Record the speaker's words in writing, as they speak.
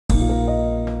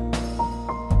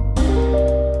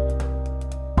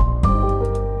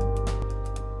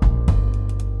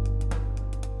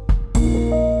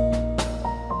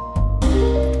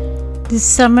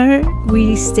This summer,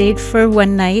 we stayed for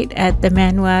one night at the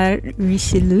Manoir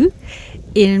Richelieu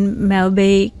in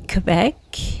Malbaie, Quebec.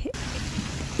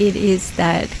 It is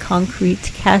that concrete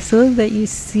castle that you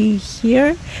see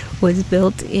here. Was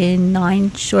built in 9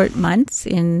 short months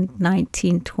in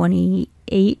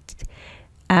 1928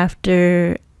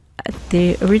 after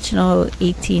the original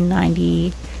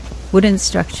 1890 wooden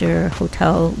structure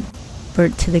hotel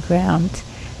burnt to the ground.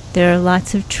 There are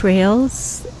lots of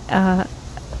trails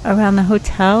around the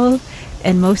hotel,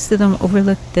 and most of them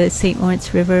overlook the St.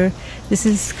 Lawrence River. This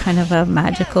is kind of a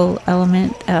magical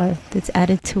element that's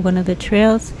added to one of the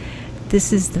trails.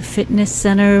 This is the fitness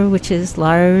center, which is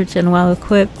large and well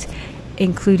equipped,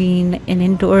 including an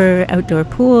indoor-outdoor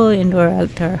pool,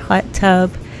 indoor-outdoor hot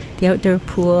tub. The outdoor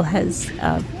pool has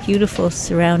beautiful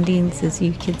surroundings, as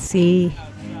you can see.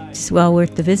 It's well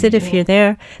worth the visit if you're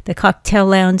there. The cocktail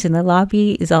lounge in the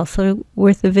lobby is also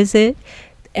worth a visit.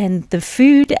 And the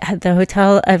food at the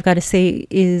hotel, I've got to say,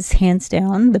 is hands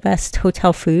down the best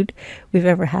hotel food we've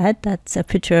ever had. That's a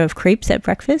picture of crepes at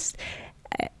breakfast.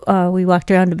 We walked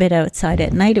around a bit outside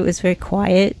at night. It was very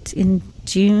quiet in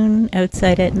June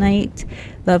outside at night.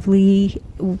 Lovely.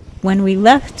 When we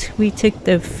left, we took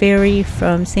the ferry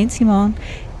from Saint-Simon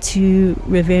to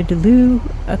Rivière-du-Loup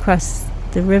across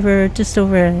the river, just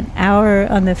over an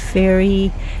hour on the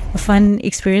ferry. A fun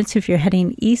experience if you're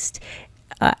heading east.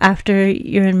 After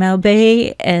you're in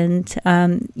Malbaie, and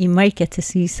you might get to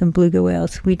see some beluga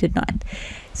whales. We did not.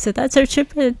 So that's our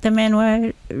trip at the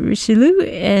Manoir Richelieu,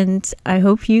 and I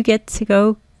hope you get to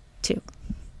go too.